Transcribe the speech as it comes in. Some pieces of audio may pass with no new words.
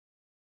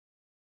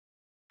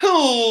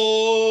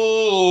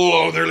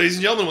Hello there, ladies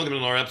and gentlemen. Welcome to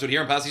another episode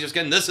here on Passy Just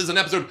Kidding. This is an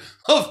episode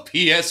of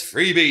PS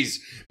Freebies.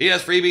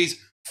 PS Freebies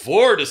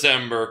for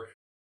December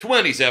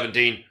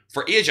 2017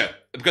 for Asia,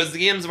 because the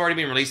games have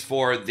already been released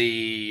for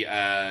the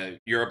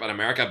Europe and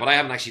America, but I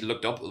haven't actually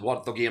looked up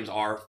what the games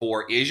are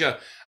for Asia.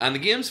 And the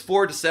games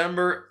for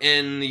December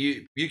in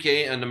the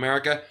UK and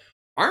America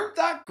aren't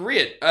that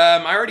great.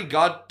 I already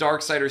got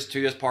Darksiders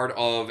 2 as part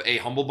of a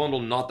Humble Bundle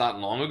not that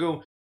long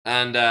ago.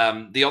 And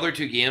the other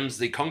two games,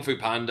 the Kung Fu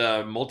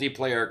Panda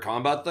multiplayer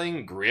combat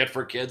thing, great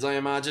for kids, I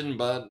imagine,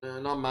 but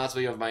not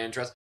massively of my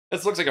interest.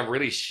 This looks like a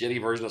really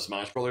shitty version of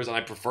Smash Brothers, and I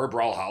prefer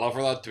Brawlhalla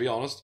for that, to be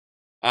honest.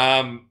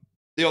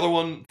 The other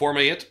one, Forma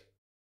 8.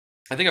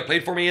 I think I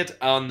played Forma 8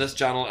 on this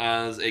channel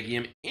as a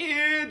game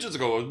ages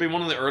ago. It would be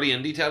one of the early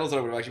indie titles that I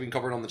would have actually been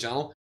covered on the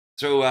channel.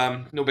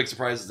 So, no big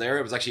surprises there.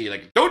 It was actually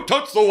like, don't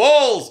touch the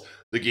walls!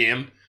 The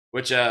game,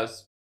 which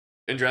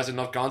interesting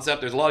enough concept.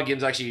 There's a lot of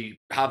games that actually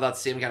have that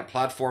same kind of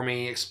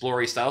platformy,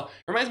 explory style.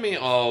 It reminds me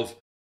of,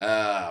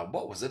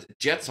 what was it?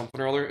 Jet something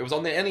or other. It was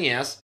on the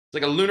NES. It's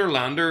like a lunar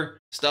lander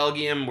style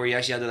game where you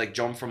actually had to like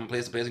jump from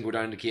place to place and go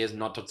down into caves and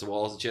not touch the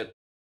walls and shit.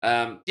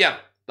 Yeah,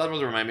 that was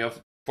what it reminded me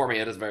of. Forma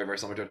 8 is very, very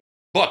similar to it.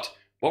 But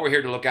what we're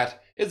here to look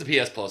at is the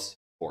PS Plus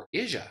for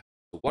Asia.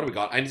 So what do we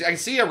got? I can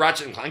see a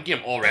Ratchet and Clank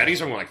game already,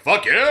 so I'm going like,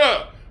 fuck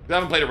yeah! I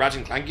haven't played a Ratchet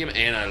and Clank game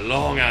in a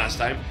long ass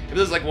time. If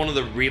this is like one of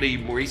the really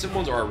recent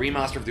ones or a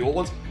remaster of the old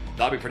ones,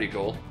 that'd be pretty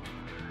cool.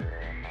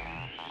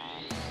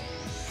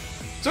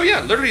 So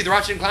yeah, literally the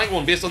Ratchet and Clank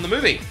one based on the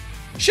movie.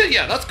 Shit,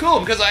 yeah, that's cool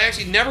because I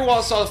actually never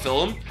saw the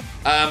film.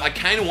 I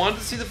kind of wanted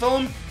to see the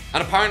film,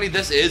 and apparently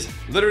this is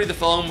literally the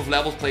film with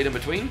levels played in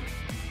between.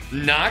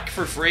 Knack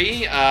for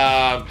free.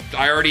 I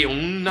already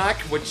own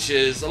Knack, which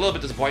is a little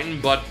bit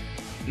disappointing, but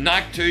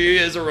Knack 2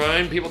 is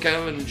around. People kind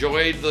of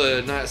enjoyed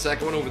the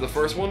second one over the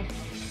first one.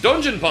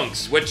 Dungeon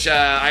Punks, which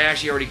I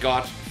actually already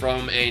got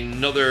from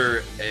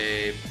another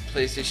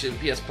PlayStation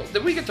PS Plus.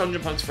 Did we get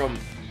Dungeon Punks from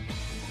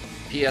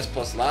PS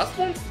Plus last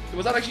one?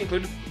 Was that actually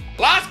included?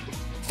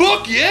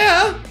 Fuck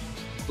yeah!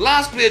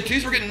 Last Blade 2,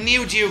 so we're getting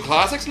Neo Geo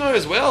Classics now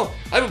as well.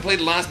 I haven't played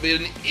Last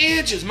Blade in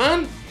ages,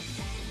 man.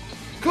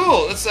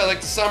 Cool, that's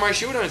like the Samurai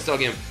Showdown style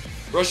game.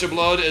 Rush of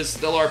Blood is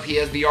still our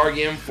PSVR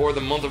game for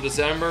the month of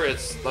December.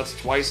 That's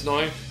twice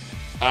now.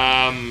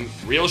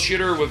 Real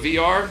shooter with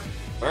VR,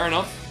 fair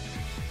enough.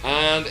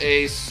 And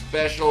a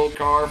special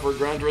car for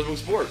Gran Turismo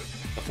Sport,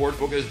 a Ford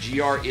Focus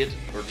GR8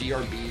 or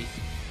GRB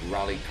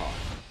rally car,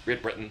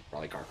 Great Britain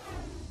rally car.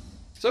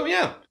 So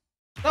yeah,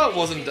 that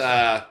wasn't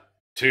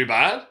too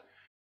bad.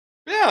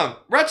 Yeah,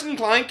 Ratchet and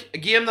Clank, a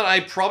game that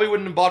I probably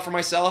wouldn't have bought for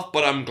myself,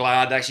 but I'm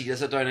glad to actually get to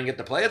sit down and get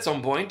to play at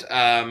some point.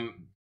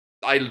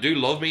 I do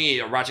love me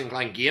a Ratchet and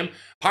Clank game.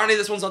 Apparently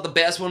this one's not the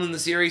best one in the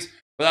series,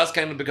 but that's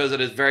kind of because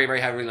it is very,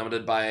 very heavily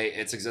limited by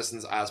its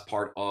existence as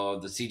part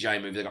of the CGI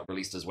movie that got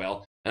released as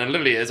well. And it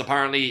literally is.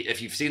 Apparently,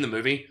 if you've seen the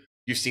movie,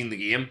 you've seen the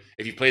game.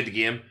 If you've played the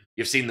game,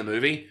 you've seen the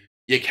movie.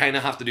 You kind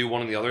of have to do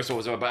one or the other.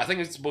 So, but I think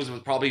I suppose it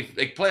was probably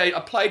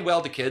applied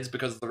well to kids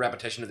because of the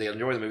repetition. If they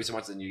enjoy the movie so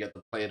much, then you get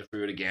to play it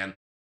through it again.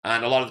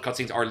 And a lot of the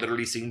cutscenes are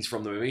literally scenes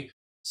from the movie.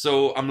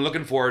 So I'm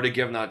looking forward to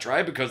giving that a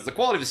try because the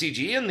quality of the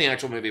CG in the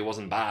actual movie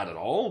wasn't bad at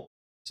all.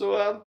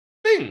 So,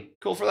 bing,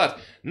 cool for that.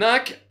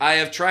 Knack, I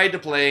have tried to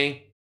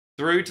play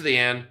through to the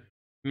end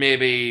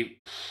maybe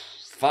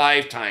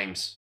 5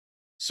 times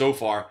so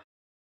far.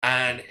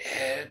 And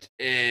it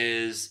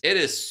is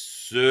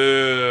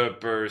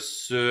super,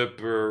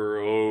 super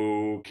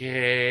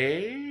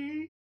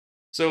okay.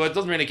 So it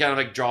doesn't really kind of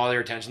like draw their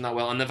attention that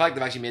well. And the fact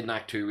they've actually made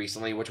Knack 2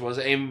 recently, which was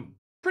a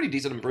pretty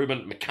decent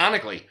improvement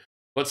mechanically,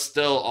 but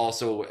still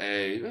also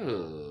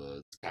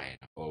it's kind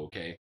of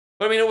okay.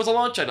 But I mean, it was a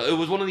launch title. It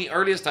was one of the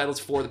earliest titles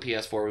for the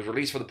PS4. It was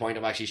released for the point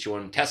of actually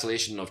showing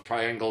tessellation of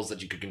triangles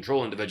that you could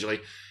control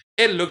individually.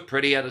 It looked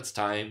pretty at its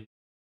time.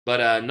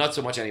 But not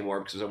so much anymore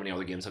because so many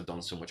other games have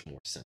done so much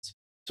more since.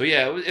 So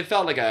yeah, it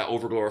felt like an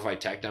overglorified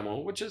tech demo,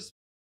 which is,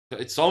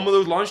 some of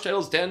those launch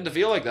titles tend to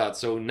feel like that.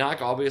 So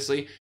Knack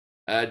obviously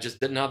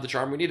just didn't have the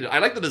charm we needed. I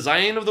like the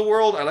design of the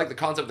world, I like the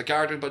concept of the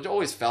characters, but it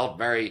always felt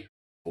very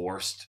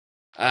forced.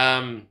 It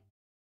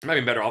might be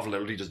better off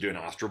literally just doing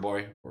Astro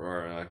Boy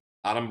or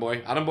Atom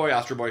Boy,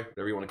 Astro Boy,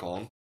 whatever you want to call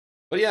him.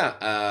 But yeah,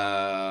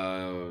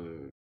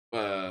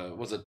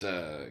 was it?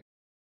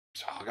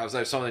 I was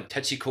like something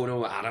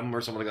Techikono Adam or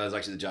something like that is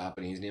actually the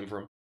Japanese name for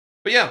him.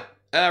 But yeah,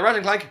 Ratchet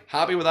and Clank,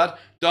 happy with that.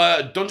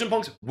 Dungeon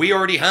Punks, we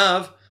already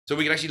have, so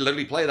we can actually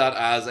literally play that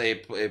as a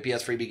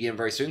PS freebie game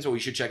very soon. So we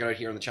should check it out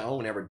here on the channel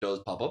whenever it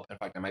does pop up. In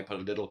fact, I might put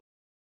a little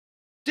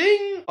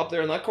ding up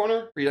there in that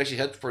corner for you to actually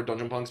hit for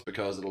Dungeon Punks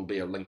because it'll be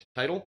a linked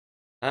title.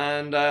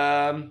 And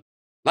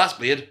Last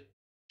Blade,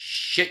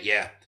 shit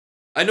yeah.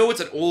 I know it's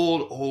an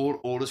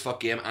old as fuck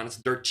game and it's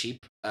dirt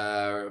cheap,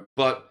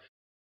 but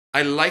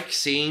I like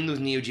seeing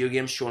those Neo Geo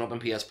games showing up on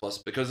PS Plus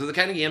because they're the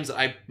kind of games that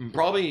I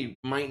probably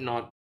might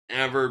not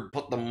ever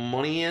put the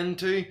money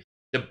into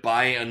to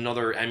buy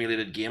another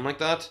emulated game like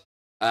that.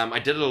 I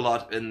did it a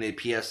lot in the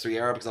PS3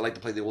 era because I like to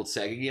play the old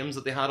Sega games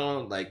that they had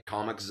on it, like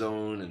Comic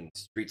Zone and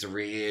Streets of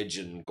Rage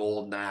and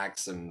Golden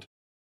Axe and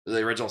the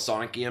original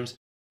Sonic games.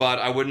 but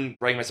I wouldn't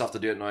bring myself to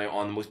do it now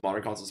on the most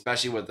modern consoles,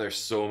 especially with there's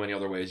so many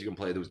other ways you can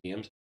play those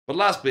games. But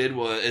Last Blade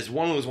is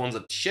one of those ones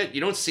that, shit,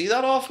 you don't see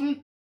that often,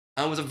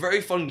 and it was a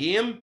very fun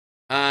game,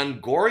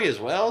 and gory as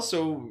well,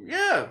 so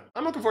yeah,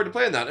 I'm looking forward to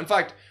playing that. In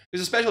fact,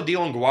 there's a special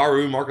deal on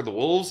Guaru Mark of the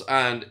Wolves,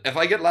 and if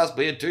I get Last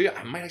Blade 2,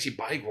 I might actually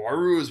buy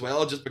Guaru as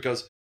well, just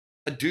because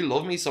I do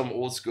love me some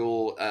old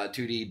school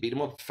 2D beat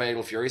 'em up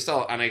Fatal Fury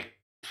style, and I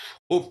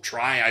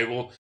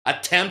will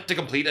attempt to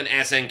complete an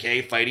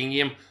SNK fighting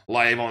game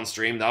live on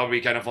stream. That would be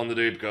kind of fun to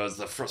do, because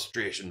the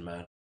frustration,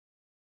 man.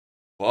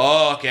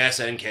 Fuck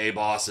SNK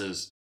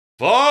bosses.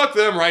 Fuck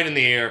them right in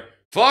the ear.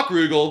 Fuck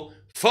Rugal.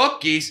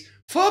 Fuck Geese.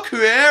 Fuck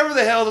whoever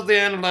the hell's at the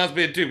end of Last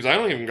Blade 2, because I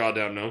don't even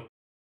goddamn know.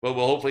 But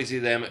we'll hopefully see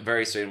them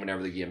very soon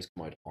whenever the games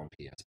come out on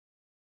PS.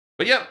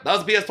 But yeah, that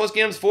was the PS Plus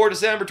games for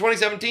December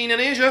 2017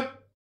 in Asia.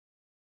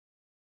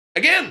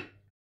 Again,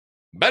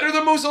 better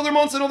than most other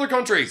months in other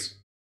countries.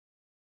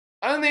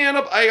 And in the end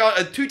up, I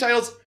got 2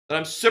 titles that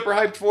I'm super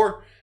hyped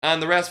for,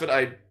 and the rest of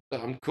it,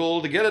 I'm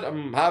cool to get it.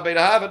 I'm happy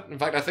to have it. In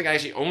fact, I think I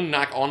actually own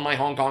NAC on my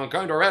Hong Kong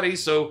account already,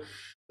 so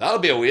that'll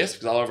be a waste,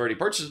 because I'll have already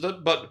purchased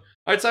it. But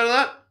outside of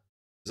that,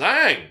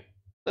 zang!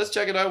 Let's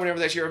check it out whenever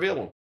they actually are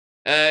available.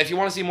 If you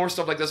want to see more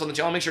stuff like this on the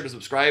channel, make sure to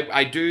subscribe.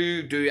 I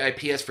do a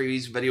PS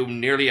Freebies video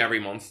nearly every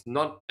month.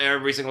 Not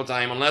every single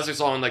time, unless there's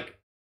something like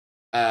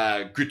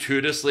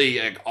gratuitously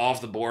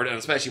off the board, and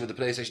especially with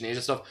the PlayStation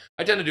Asia stuff,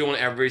 I tend to do one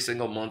every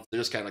single month to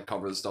just kind of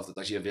cover the stuff that's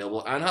actually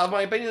available and have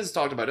my opinions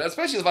talked about it,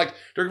 especially the fact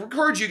to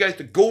encourage you guys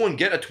to go and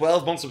get a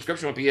 12-month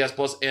subscription with PS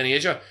Plus in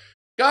Asia.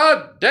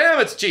 God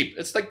damn, it's cheap.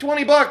 It's like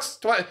 20 bucks.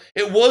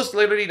 It was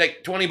literally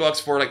like 20 bucks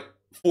for like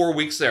 4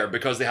 weeks there,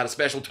 because they had a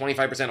special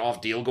 25%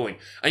 off deal going.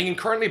 And you can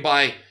currently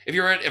buy, if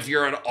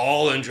you're at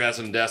all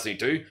interested in Destiny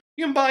 2,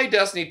 you can buy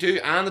Destiny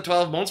 2 and the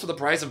 12 months for the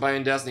price of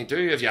buying Destiny 2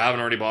 if you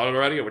haven't already bought it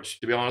already, which,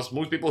 to be honest,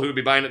 most people who would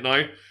be buying it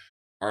now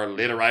are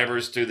late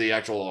arrivers to the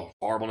actual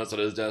horribleness that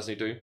is Destiny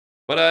 2.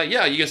 But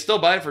yeah, you can still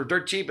buy it for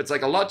dirt cheap. It's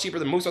like a lot cheaper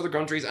than most other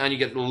countries, and you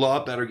get a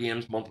lot better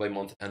games month by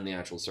month in the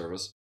actual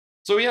service.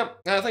 So yeah,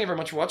 thank you very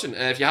much for watching.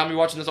 If you haven't been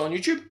watching this on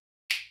YouTube,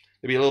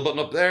 there'll be a little button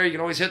up there you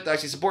can always hit to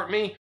actually support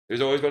me. There's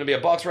always going to be a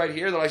box right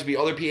here that'll actually be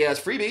other PS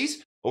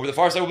freebies. Over the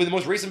far side will be the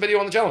most recent video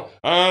on the channel.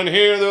 And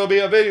here there'll be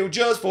a video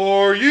just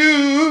for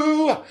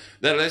you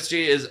that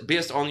actually is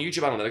based on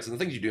YouTube analytics and the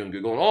things you do in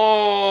Google and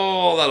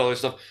all that other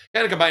stuff,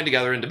 kind of combined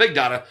together into big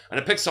data, and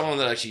it picks someone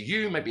that actually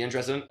you might be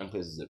interested in and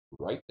places it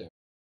right there.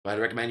 So I'd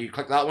recommend you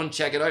click that one,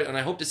 check it out, and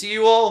I hope to see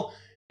you all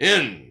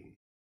in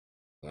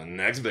the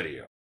next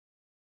video.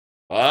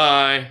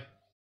 Bye.